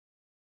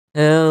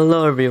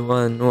Hello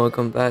everyone,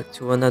 welcome back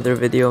to another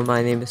video.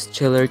 My name is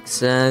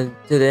Chillerxzz and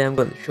today I'm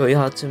going to show you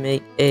how to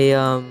make a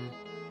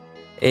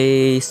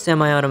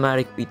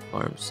semi-automatic wheat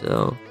farm.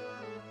 So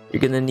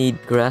you're gonna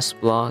need grass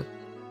block,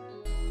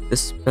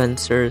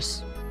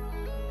 dispensers,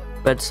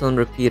 redstone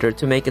repeater.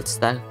 To make it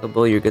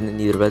stackable, you're gonna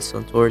need a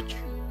redstone torch,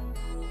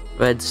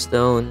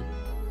 redstone,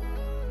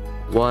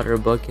 water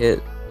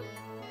bucket,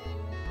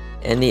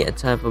 any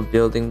type of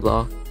building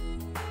block,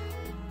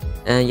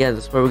 and yeah,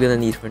 that's what we're gonna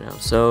need for now.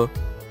 So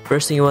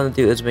first thing you want to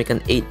do is make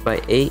an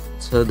 8x8.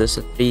 So there's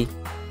a 3,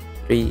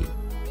 3,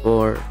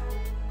 4,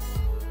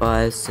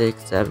 5,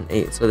 6, 7,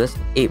 8. So that's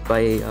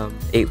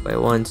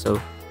 8x1.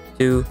 So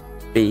 2,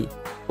 3,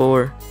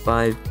 4,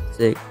 5,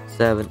 6,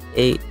 7,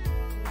 8.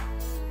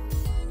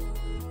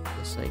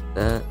 Just like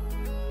that.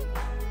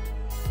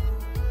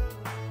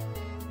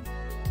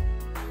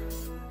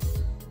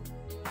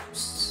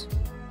 Oops.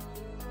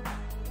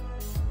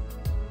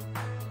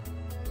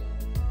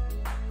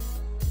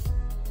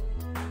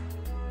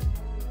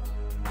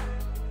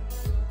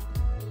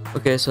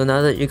 Okay, so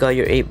now that you got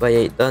your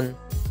 8x8 done,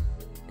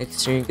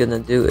 next thing you're gonna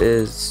do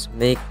is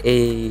make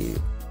a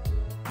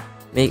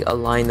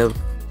line of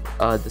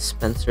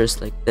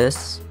dispensers like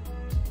this.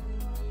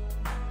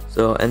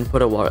 So and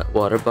put a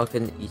water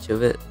bucket in each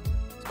of it.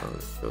 So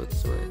let's throw it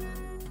this way.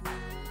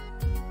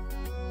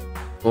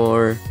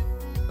 4,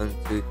 1,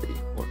 2, 3,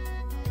 4.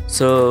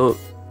 So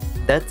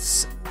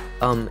that's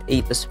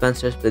 8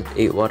 dispensers with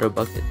 8 water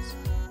buckets.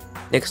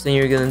 Next thing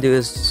you're gonna do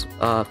is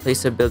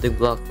place a building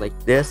block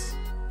like this,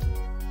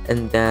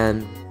 and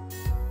then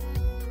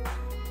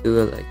do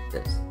it like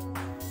this.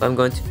 If I'm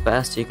going too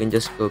fast, you can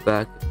just go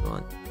back if you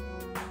want.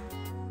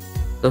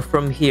 So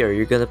from here,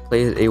 you're gonna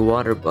place a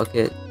water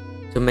bucket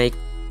to make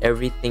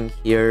everything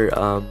here,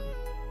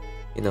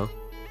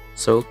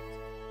 soaked.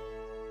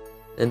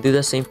 Then do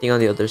the same thing on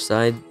the other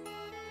side.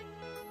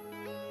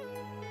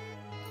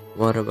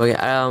 Water bucket.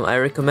 I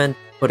recommend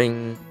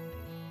putting.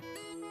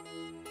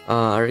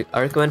 I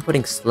recommend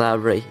putting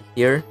slab right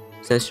here,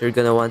 since you're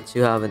gonna want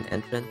to have an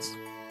entrance.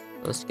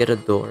 Let's get a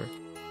door.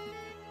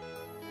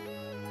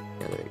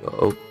 Yeah, there you go.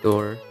 Oak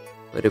door.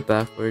 Put it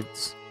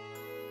backwards.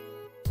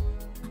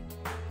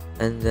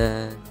 And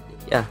then,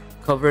 yeah,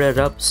 cover it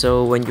up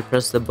so when you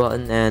press the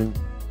button and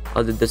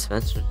all the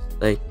dispensers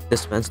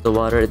dispense the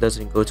water, it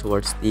doesn't go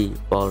towards the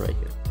ball right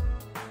here.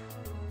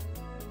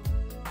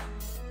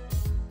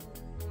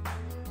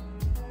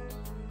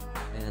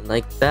 And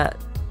like that,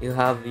 you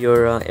have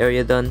your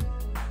area done.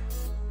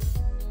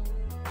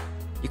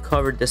 You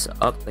covered this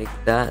up like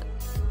that.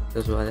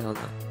 Because why the hell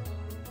not?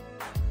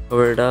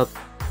 Cover it up.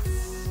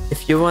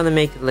 If you want to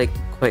make it like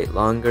quite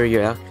longer,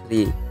 you're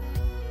actually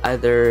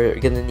either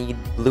gonna need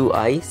blue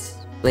ice,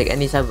 like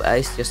any type of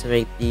ice, just to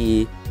make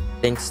the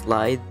thing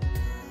slide.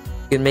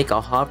 You can make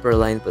a hopper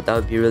line, but that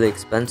would be really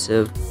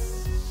expensive.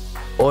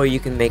 Or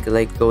you can make it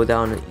like go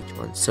down on each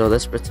one. So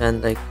let's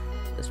pretend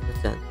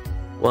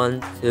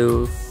 1,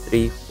 2,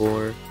 3,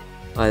 4,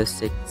 5,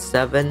 6,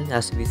 7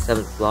 has to be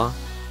 7th block.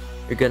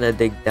 You're gonna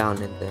dig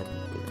down and then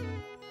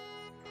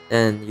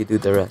you do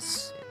the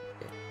rest.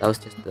 Okay, that was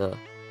just the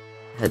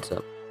heads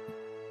up.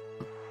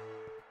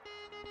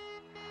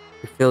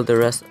 You fill the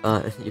rest.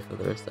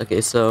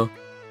 Okay, so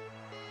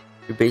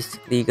you're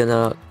basically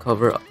gonna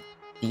cover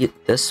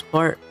this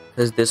part,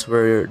 because this is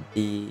where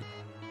the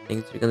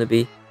things are gonna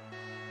be.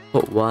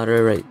 Put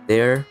water right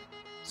there,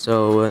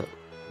 so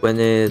when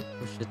it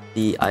pushes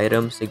the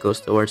items, it goes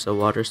towards the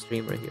water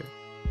stream right here.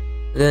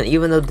 And then,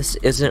 even though this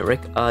isn't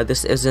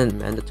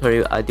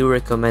mandatory, I do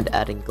recommend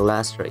adding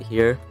glass right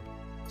here.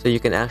 So you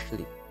can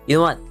actually, you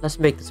know what? Let's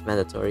make this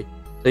mandatory,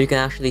 so you can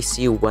actually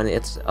see when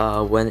it's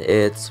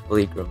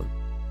fully grown.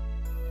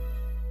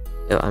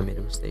 Yeah, I made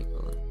a mistake.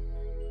 Hold on.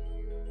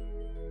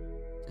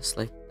 Just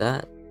like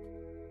that.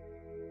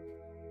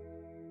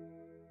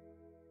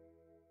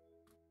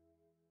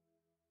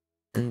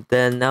 And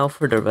then now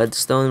for the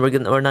redstone,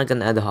 we're not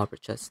gonna add the hopper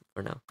chest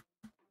for now.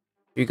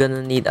 You're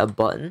gonna need a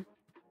button.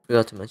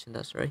 Forgot to mention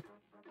that, sorry.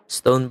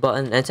 Stone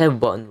button. Any type of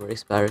button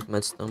works, but I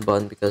recommend stone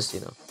button because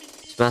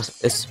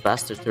it's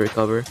faster to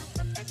recover.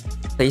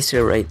 Place it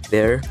right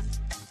there.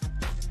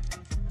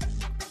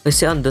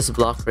 Place it on this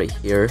block right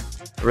here.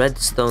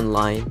 Redstone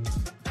line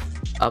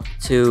up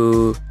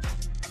to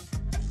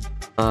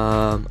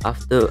up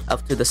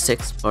to the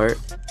 6th part.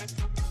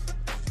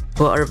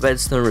 Put our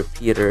redstone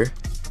repeater.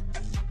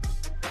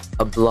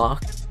 A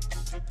block.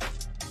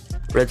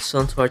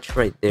 Redstone torch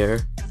right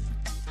there.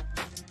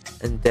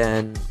 And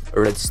then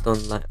a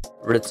redstone line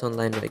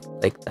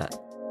like that.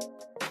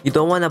 You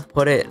don't want to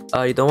put it.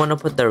 You don't want to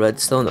put the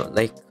redstone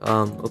like.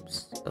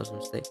 Oops, that was a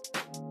mistake.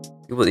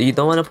 You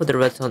don't want to put the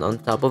redstone on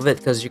top of it,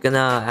 because you're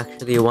gonna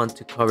actually want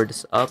to cover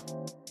this up.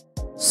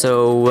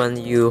 So when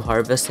you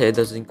harvest it, it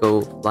doesn't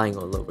go flying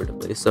all over the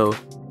place. So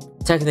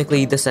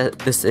technically, this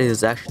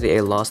is actually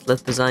a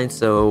lossless design.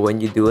 So when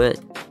you do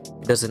it,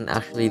 it doesn't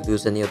actually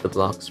lose any of the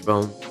blocks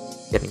from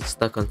getting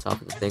stuck on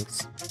top of the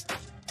things.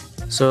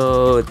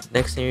 So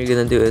next thing you're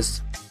gonna do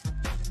is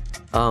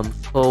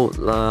put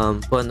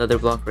another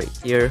block right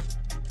here,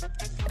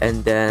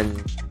 and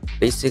then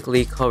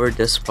basically cover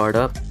this part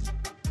up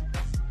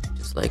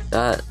just like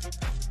that.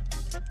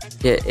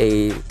 Get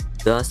the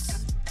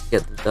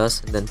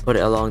dust and then put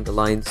it along the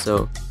line.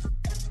 So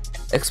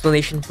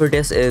explanation for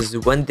this is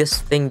when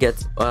this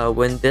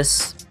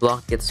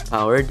block gets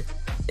powered,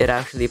 it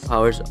actually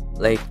powers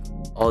like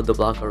all the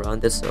block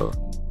around it. So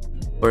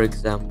for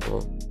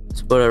example,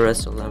 let's put a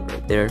redstone lamp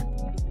right there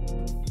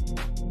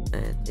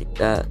and take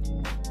that.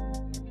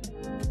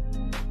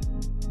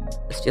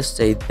 Let's just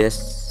say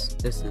this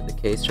is the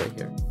case right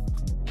here.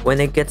 When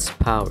it gets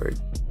powered,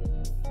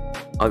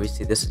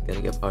 obviously this is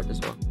gonna get powered as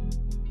well.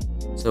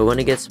 So when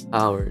it gets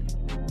powered,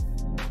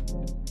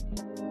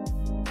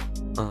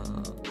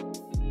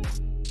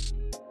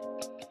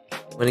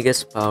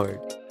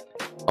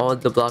 all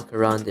the block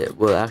around it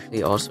will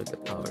actually also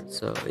get powered.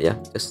 So yeah,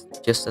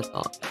 just a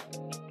thought.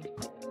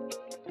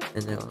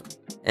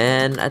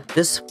 And at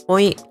this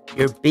point,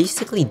 you're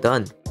basically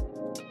done.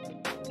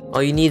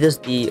 All you need is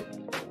the...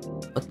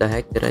 What the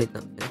heck, did I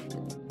not finish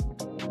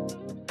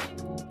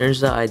it?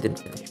 Turns out I didn't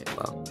finish it.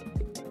 Wow.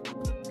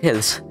 Okay,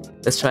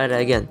 let's try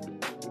that again.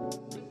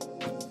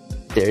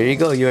 There you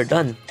go, you're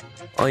done.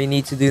 All you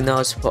need to do now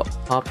is put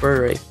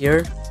hopper right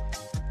here.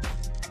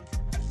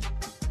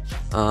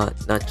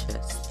 Not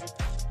chest.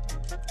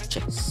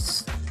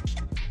 Chest.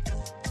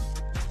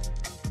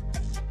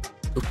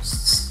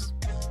 Oops.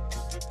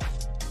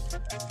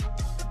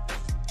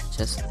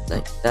 Just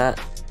like that.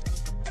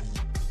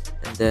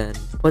 And then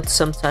put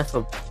some type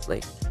of,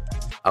 like,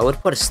 I would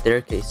put a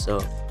staircase so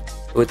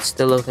it would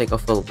still look like a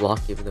full block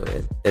even though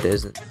it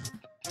isn't.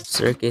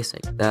 Staircase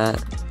like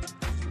that.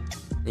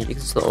 And you can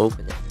still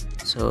open it.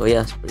 So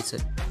yeah, it's pretty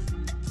sick.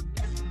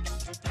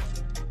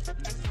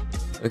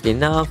 Okay,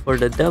 now for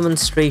the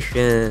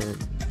demonstration.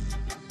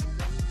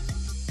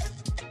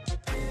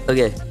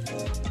 Okay,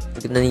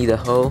 we're gonna need a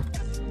hoe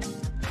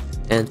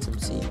and some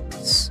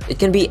seeds. It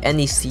can be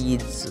any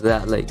seeds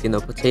that, like, you know,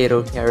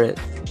 potato, carrot.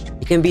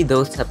 It can be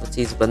those type of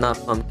seeds, but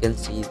not pumpkin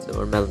seeds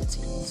or melon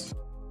seeds.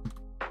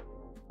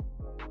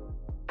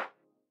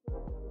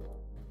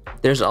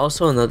 There's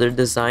also another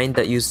design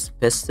that uses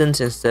pistons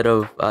instead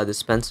of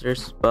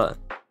dispensers, but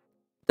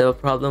the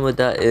problem with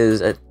that is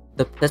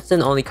the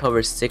piston only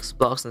covers 6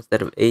 blocks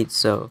instead of 8,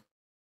 so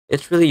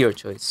it's really your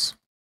choice.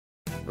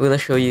 I'm gonna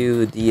show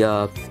you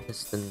the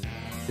piston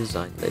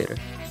design later.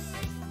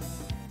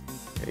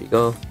 There you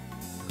go.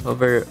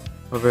 Cover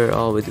it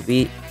all with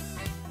wheat.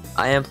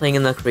 I am playing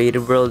in a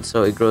creative world,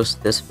 so it grows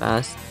this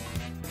fast.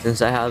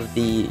 Since I have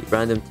the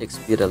random tick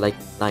speed at like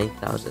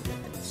 9,000.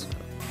 So,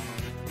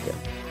 yeah.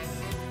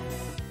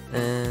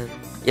 And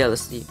yeah,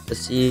 let's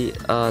see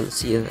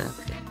in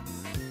action.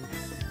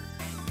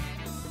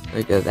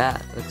 Look at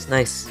that, looks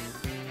nice.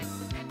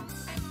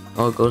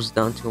 All goes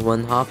down to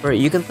 1 hopper.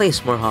 You can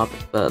place more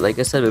hoppers, but like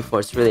I said before,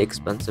 it's really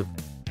expensive.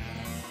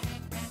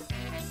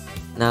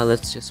 Now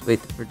let's just wait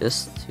for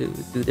this to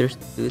do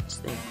its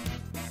thing.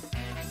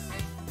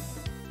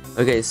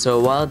 Okay, so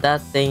while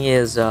that thing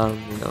is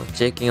you know,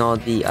 checking all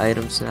the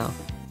items now,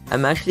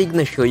 I'm actually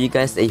gonna show you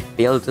guys a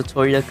failed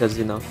tutorial because,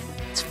 you know,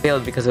 it's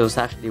failed because it was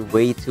actually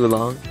way too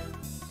long.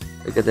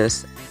 Look at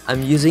this.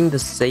 I'm using the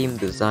same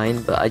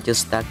design, but I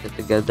just stacked it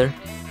together.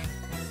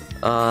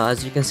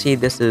 As you can see,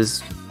 this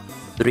is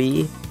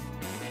 3,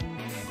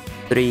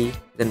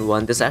 then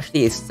 1. This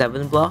actually is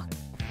 7 block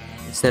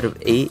instead of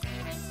 8.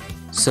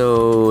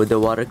 So the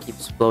water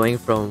keeps flowing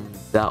from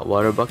that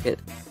water bucket.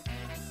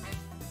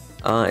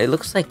 It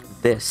looks like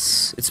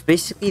this. It's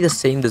basically the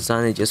same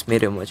design, I just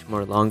made it much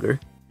more longer.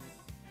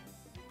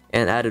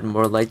 And added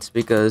more lights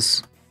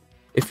because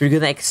if you're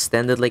gonna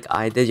extend it like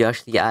I did, you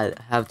actually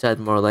have to add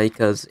more light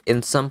because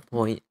in some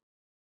point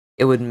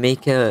it would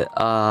make it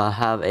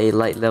have a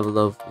light level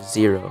of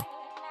 0.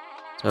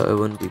 So it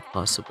wouldn't be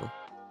possible.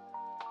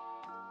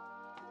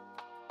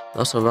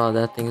 Also, while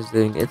that thing is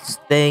doing its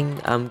thing,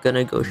 I'm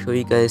gonna go show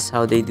you guys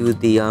how they do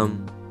the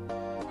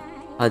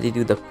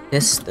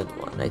piston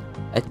one.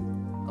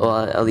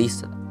 Well, at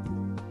least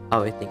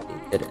how I think they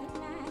did it.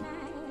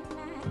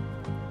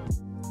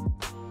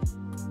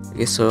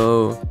 Okay,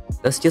 so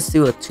let's just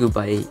do a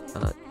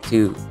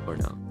 2x2 for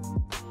now.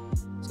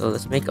 So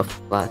let's make a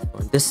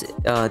platform. This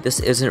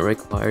isn't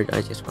required.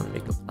 I just want to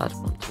make a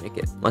platform to make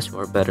it much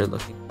more better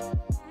looking.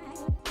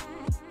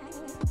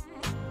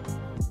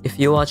 If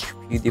you watch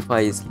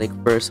PewDiePie's like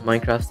first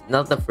Minecraft,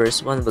 not the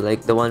first one, but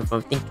like the one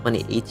from I think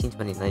 2018,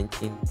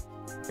 2019,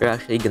 you're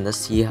actually gonna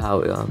see how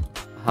it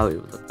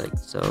would look like.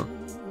 So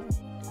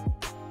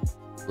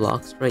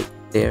blocks right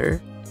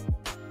there.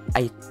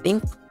 I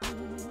think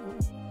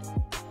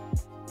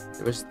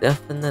there was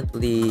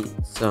definitely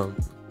some,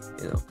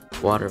 you know,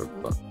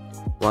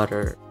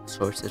 water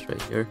sources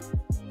right here.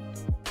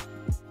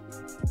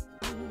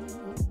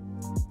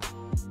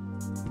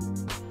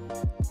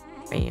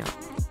 Bam.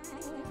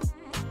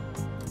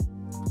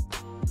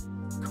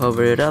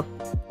 Cover it up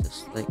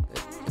just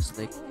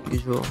like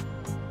usual.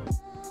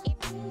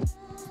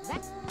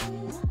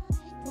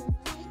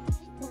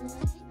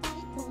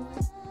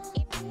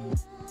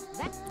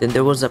 Then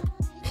there was a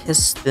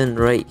piston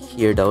right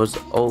here that was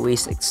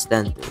always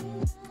extended.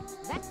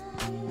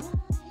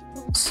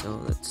 So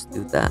let's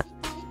do that,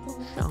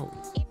 shall we?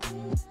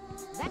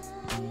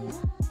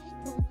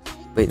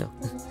 Wait, no.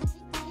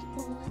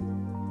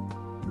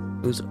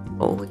 It was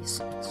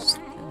always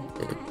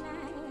extended.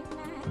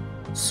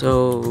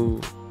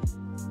 So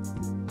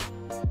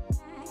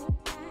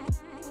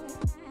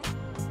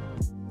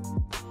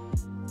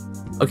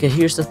okay,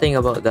 here's the thing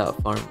about that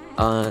farm.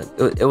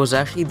 It was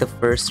actually the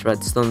first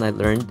redstone I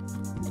learned,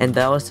 and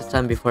that was the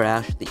time before I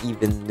actually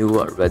even knew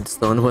what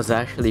redstone was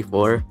actually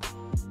for.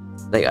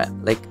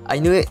 I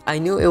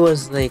knew it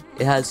was like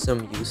it had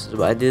some uses,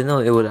 but I didn't know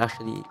it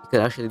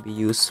could actually be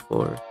used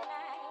for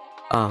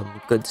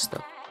good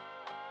stuff.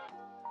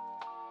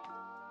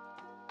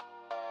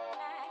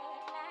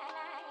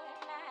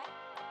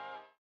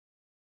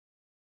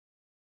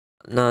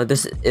 No,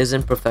 this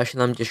isn't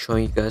professional. I'm just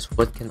showing you guys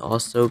what can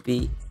also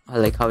be,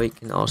 like how it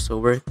can also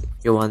work if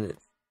you want it.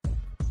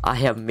 I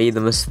have made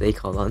a mistake.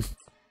 Hold on.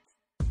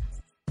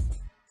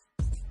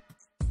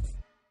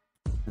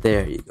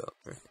 There you go.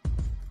 Perfect.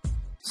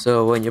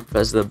 So when you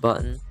press the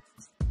button,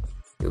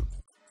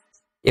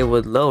 it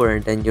would lower,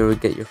 and then you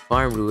would get your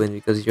farm ruined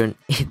because you're an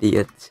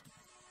idiot.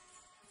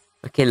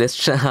 Okay, let's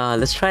try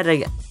it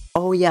again.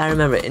 Oh yeah, I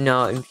remember. In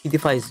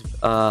PewDiePie's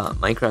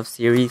Minecraft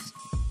series,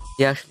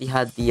 he actually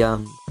had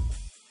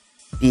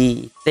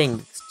the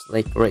things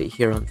like right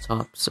here on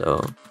top.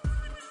 So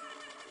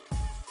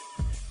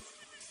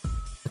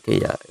okay,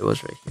 yeah, it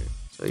was right here.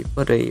 So you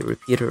put a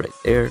repeater right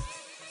there.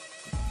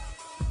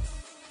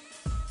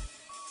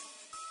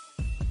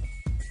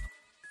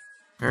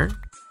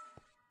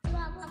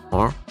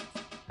 Or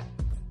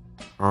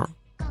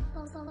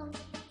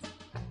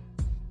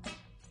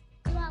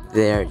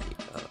there you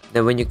go.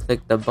 Then when you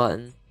click the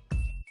button,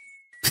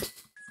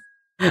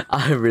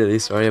 I'm really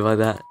sorry about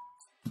that.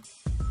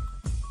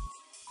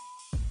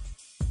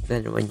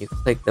 Then when you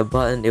click the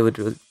button, it would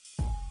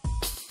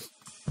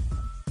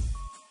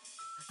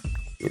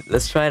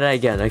let's try that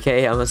again,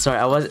 okay? I'm sorry.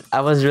 I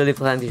was really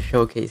planning to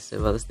showcase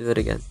it, but let's do it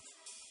again.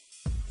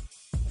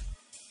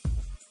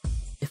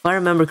 If I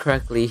remember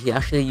correctly, he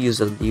actually used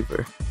a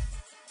lever.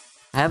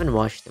 I haven't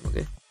watched him,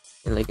 okay?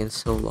 In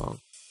so long.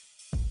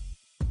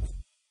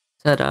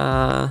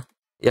 Ta-da!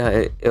 Yeah,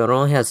 it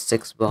only has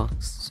 6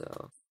 blocks,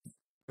 so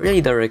I really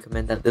don't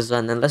recommend that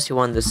design unless you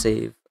want to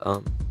save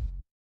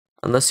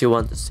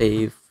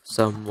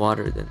some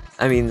water. Then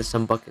I mean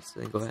some buckets.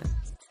 Then go ahead.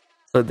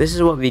 So this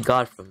is what we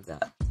got from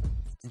that.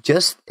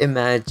 Just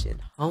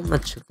imagine how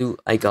much loot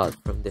I got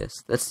from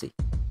this. Let's see.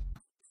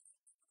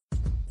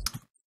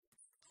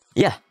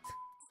 Yeah.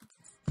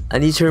 I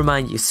need to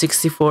remind you,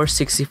 64,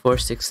 64,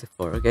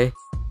 64, okay?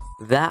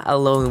 That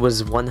alone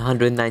was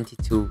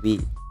 192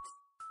 wheat.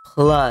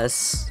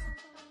 Plus,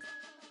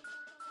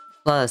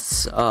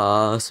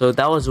 so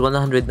that was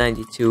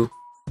 192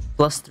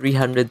 plus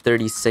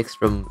 336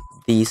 from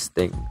these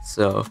things.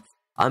 So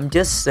I'm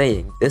just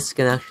saying, this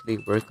can actually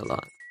work a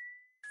lot.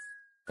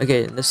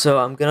 Okay, so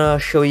I'm gonna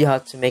show you how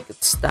to make it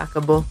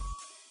stackable,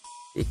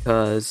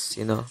 because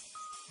you know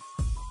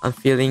I'm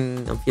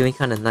feeling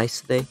kind of nice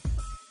today.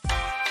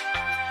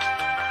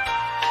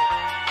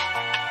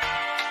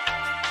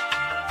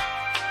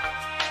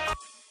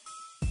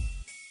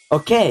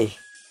 Okay,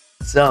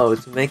 so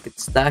to make it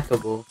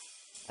stackable,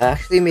 I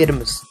actually made a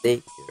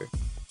mistake here.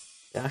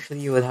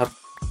 You will have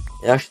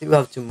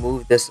to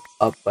move this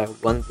up by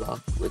 1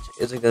 block, which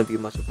isn't gonna be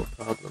much of a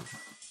problem.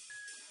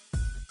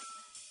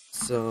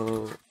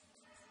 So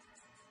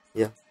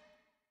yeah,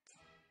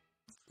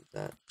 do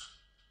that.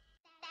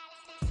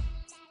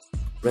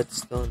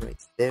 Redstone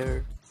right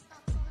there.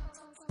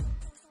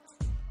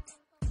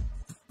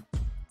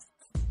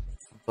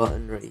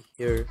 Button right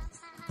here.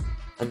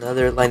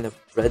 Another line of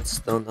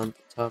redstone on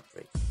the top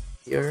right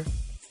here.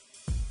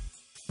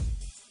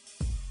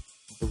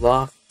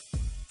 Block,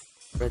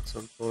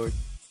 redstone torch,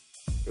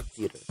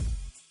 repeater.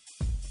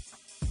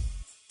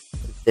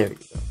 There you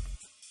go.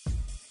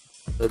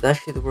 So that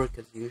should work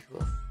as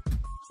usual.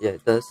 Yeah,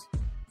 it does.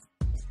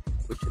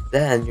 Which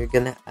then you're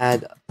gonna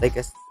add,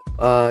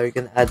 you're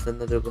gonna add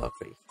another block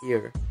right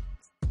here.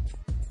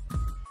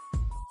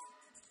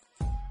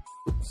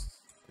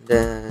 Oops.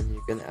 Then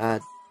you're gonna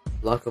add a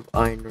block of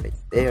iron right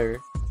there.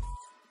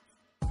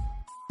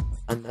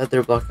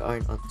 Another block of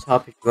iron on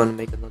top if you want to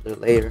make another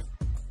layer.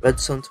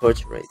 Redstone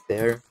torch right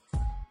there.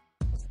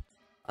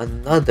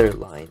 Another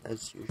line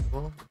as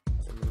usual.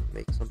 And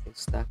make something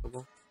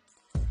stackable.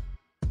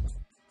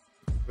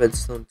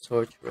 Redstone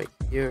torch right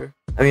here.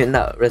 I mean,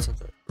 not redstone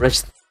torch.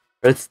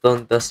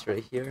 Redstone dust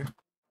right here.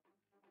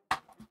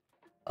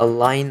 A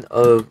line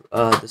of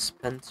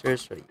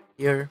dispensers right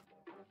here.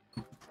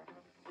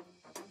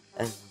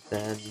 And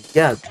then,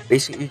 yeah,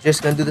 basically you're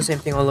just gonna do the same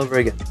thing all over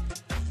again.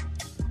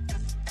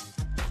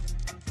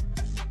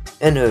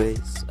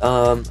 Anyways,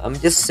 I'm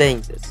just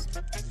saying this.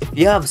 If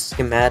you have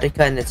Schematica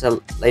and it's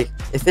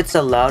if it's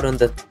allowed on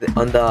the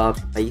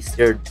place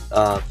you're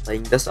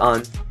playing this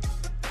on,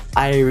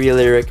 I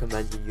really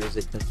recommend you use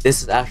it, because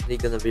this is actually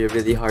gonna be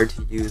really hard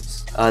to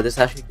use. This is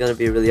actually gonna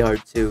be really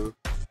hard to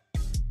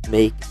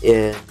make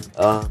in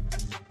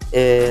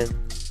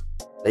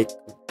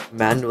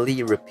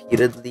manually,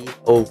 repeatedly,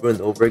 over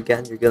and over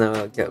again, you're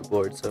gonna get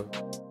bored. So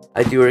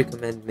I do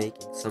recommend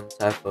making some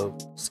type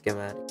of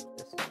schematic of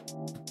this.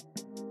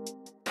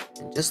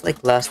 And just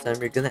like last time,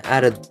 you're gonna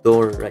add a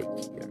door right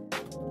here.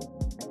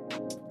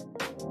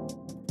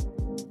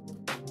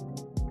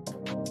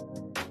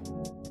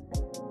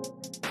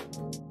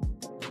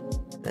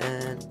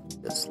 Then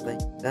just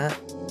like that.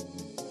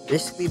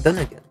 Basically done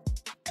again.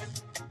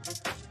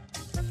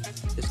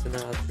 Just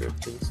gonna have to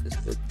replace this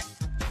with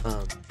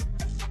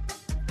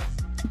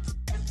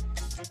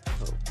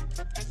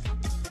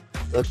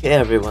Okay,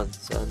 everyone,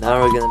 so now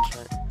we're gonna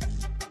try.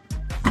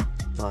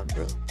 Come on,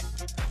 bro.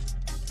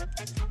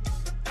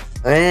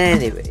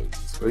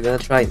 Anyways, we're gonna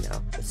try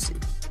now. Let's see.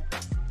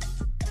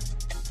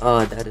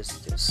 Oh, that is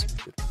just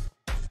beautiful.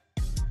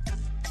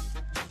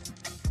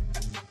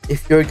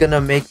 If you're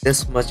gonna make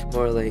this much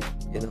more, like,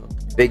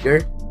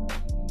 bigger,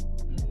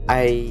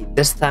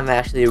 this time I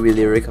actually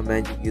really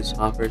recommend you use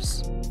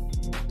hoppers.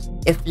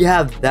 If you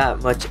have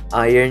that much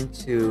iron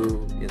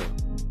to,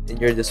 in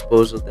your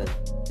disposal, then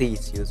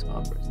please use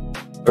hoppers.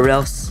 Or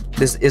else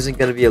this isn't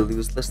gonna be a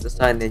lose-less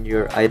design and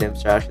your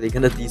items are actually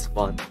gonna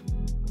despawn.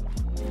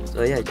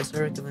 So yeah, just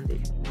a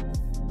recommendation.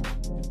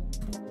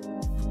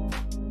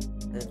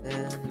 And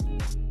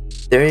then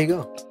there you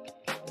go.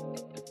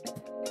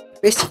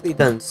 Basically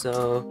done.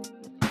 So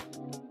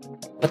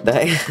what the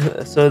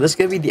heck? So that's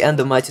gonna be the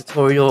end of my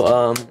tutorial.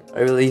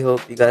 I really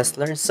hope you guys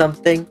learned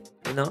something,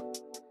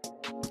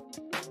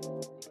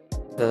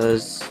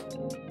 because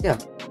yeah,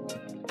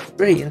 it's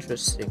pretty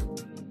interesting.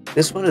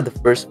 This is one of the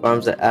first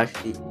farms I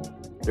actually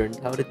learned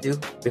how to do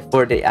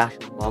before they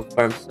actually mob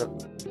farm. So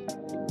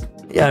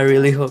yeah, I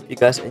really hope you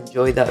guys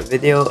enjoyed that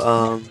video.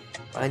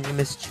 My name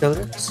is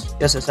Chillerxzz,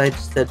 just as I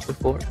said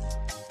before.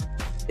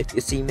 If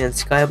you see me in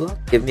Skyblock,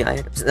 give me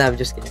items. No, I'm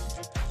just kidding.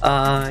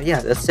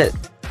 Yeah, that's it.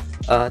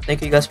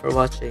 Thank you guys for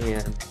watching,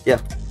 and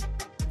yeah,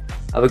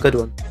 have a good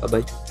one.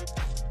 Bye bye.